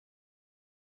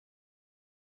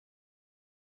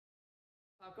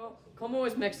Paco, ¿cómo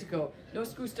es México?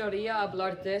 Nos gustaría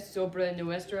hablarte sobre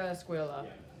nuestra escuela.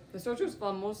 Nosotros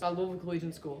vamos a Louisville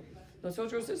Collegiate School.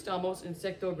 Nosotros estamos en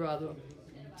sexto grado.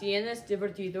 ¿Tienes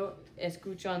divertido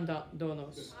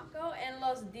escuchándonos? Paco, en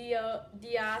los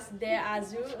días de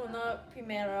azul uno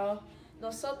primero,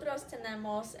 nosotros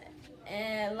tenemos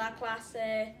la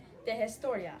clase de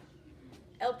historia.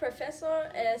 El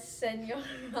profesor es señor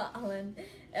Allen.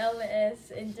 Él es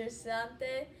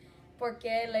interesante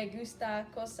porque le gusta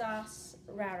cosas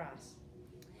raras.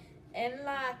 En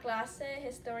la clase de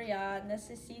historia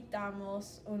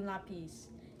necesitamos un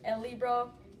lápiz, el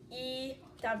libro y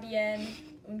también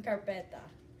una carpeta.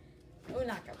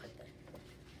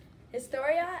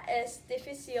 Historia es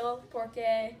difícil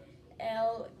porque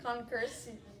el concurso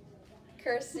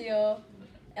es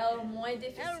muy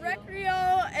difícil. El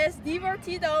recreo es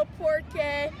divertido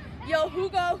porque yo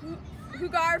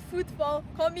jugar fútbol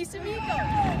con mis amigos.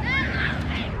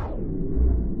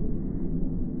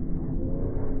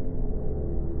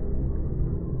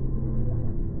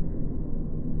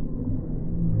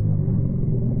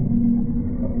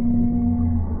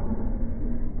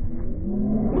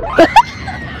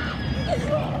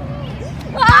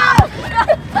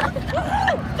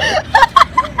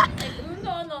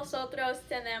 Segundo, nosotros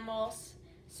tenemos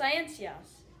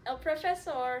ciencias. El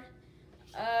profesor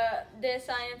de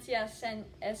ciencias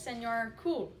es señor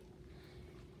Cool.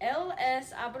 Él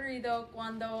es aburrido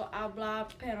cuando habla,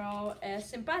 pero es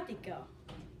simpático.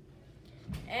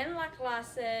 En la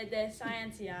clase de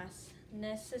ciencias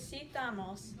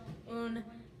necesitamos un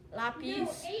lápiz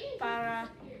para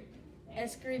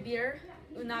escribir,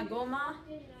 una goma,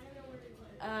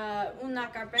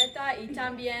 una carpeta y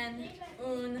también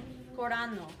un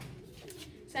cuaderno.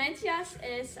 Ciencias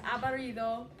es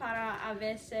aburrido para a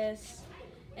veces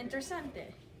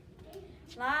interesante.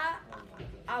 La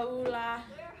aula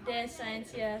de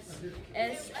ciencias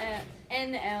es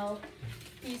en el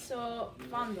piso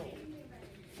fondo.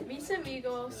 Mis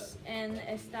amigos en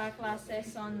esta clase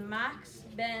son Max,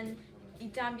 Ben y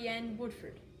también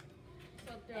Woodford.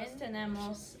 Nosotros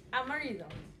tenemos amarillo.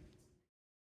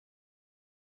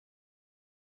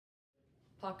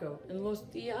 Paco, en los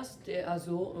días de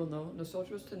azul 1,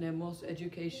 nosotros tenemos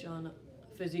educación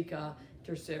física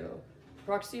tercero.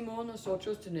 Próximo,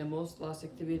 nosotros tenemos las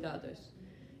actividades.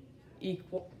 Y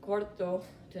cuarto,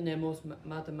 tenemos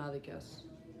matemáticas.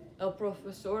 El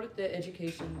profesor de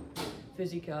educación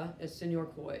física es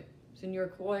señor Coy.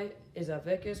 Señor Coy es a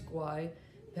veces guay,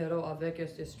 pero a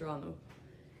veces extraño.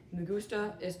 Me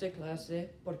gusta esta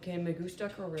clase porque me gusta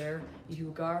correr y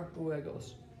jugar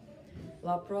juegos.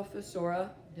 La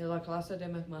profesora de la clase de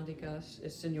matemáticas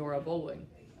es señora Bowling.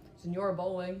 Señora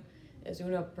Bowling es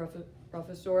una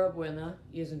profesora buena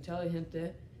y es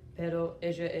inteligente, pero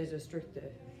ella es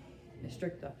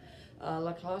estricta.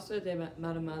 La clase de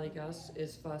matemáticas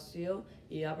es fácil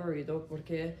y aburrido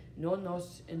porque no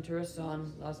nos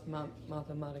interesan las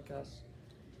matemáticas.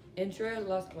 Entre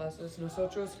las clases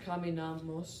nosotros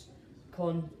caminamos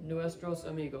con nuestros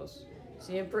amigos.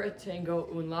 Siempre tengo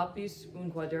un lápiz, un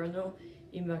cuaderno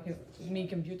y mi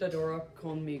computadora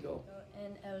conmigo.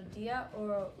 En el día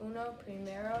 1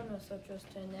 primero nosotros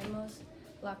tenemos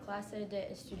la clase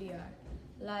de estudiar.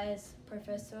 La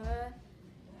profesora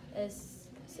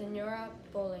es señora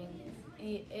Bowling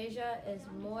y ella es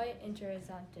muy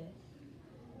interesante.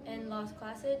 En las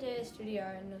clases de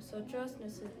estudiar nosotros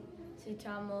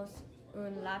necesitamos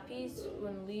un lápiz,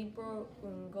 un libro,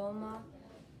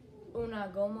 una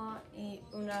goma y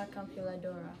una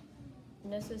calculadora.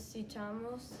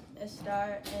 Necesitamos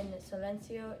estar en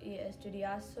silencio y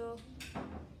estudiar.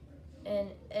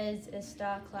 En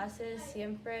esta clase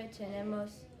siempre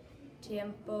tenemos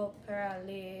tiempo para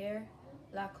leer.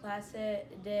 La clase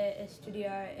de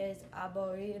estudiar es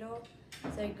aburrido.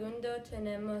 Segundo,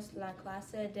 tenemos la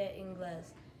clase de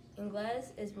inglés.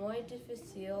 Inglés es muy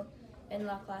difícil. En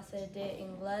la clase de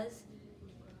inglés,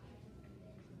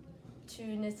 tú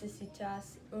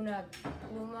necesitas una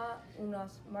pluma,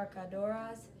 unas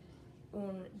marcadoras,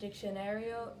 un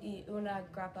diccionario y una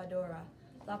grapadora.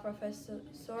 La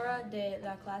profesora de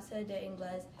la clase de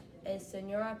inglés es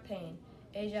señora Payne.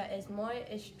 Ella es muy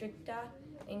estricta.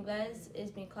 Inglés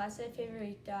es mi clase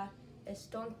favorita.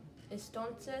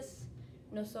 Entonces,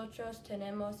 nosotros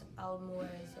tenemos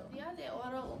almuerzo. Día de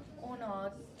oro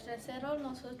 1, tercero,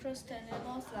 nosotros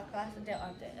tenemos la clase de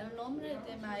arte. El nombre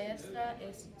de maestra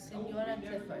es señora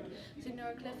Clifford.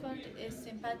 Señora Clifford es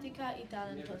simpática y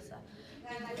talentosa.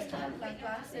 Me gusta la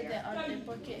clase de arte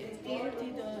porque es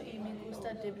divertido y me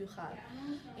gusta dibujar.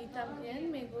 Y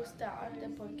también me gusta arte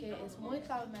porque es muy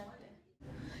calmante.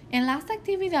 En las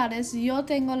actividades yo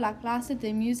tengo la clase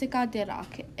de música de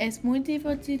rock. Es muy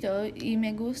divertido y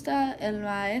me gusta el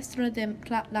maestro de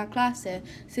la clase,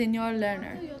 señor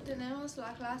Lerner. Yo tenemos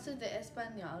la clase de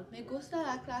español. Me gusta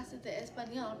la clase de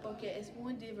español porque es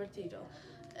muy divertido.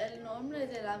 El nombre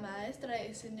de la maestra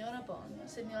es señora Bon.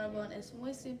 Señora Bon es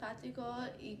muy simpático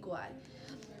y guay.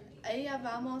 Ella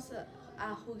vamos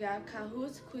a jugar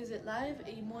Kahoot, Quizlet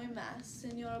Live y muy más.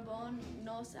 Señora Bon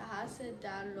nos hace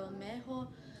dar lo mejor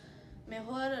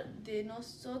de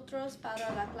nosotros.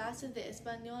 Para la clase de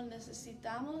español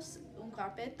necesitamos una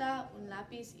carpeta, un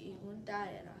lápiz y una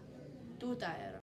taera. Tu taera.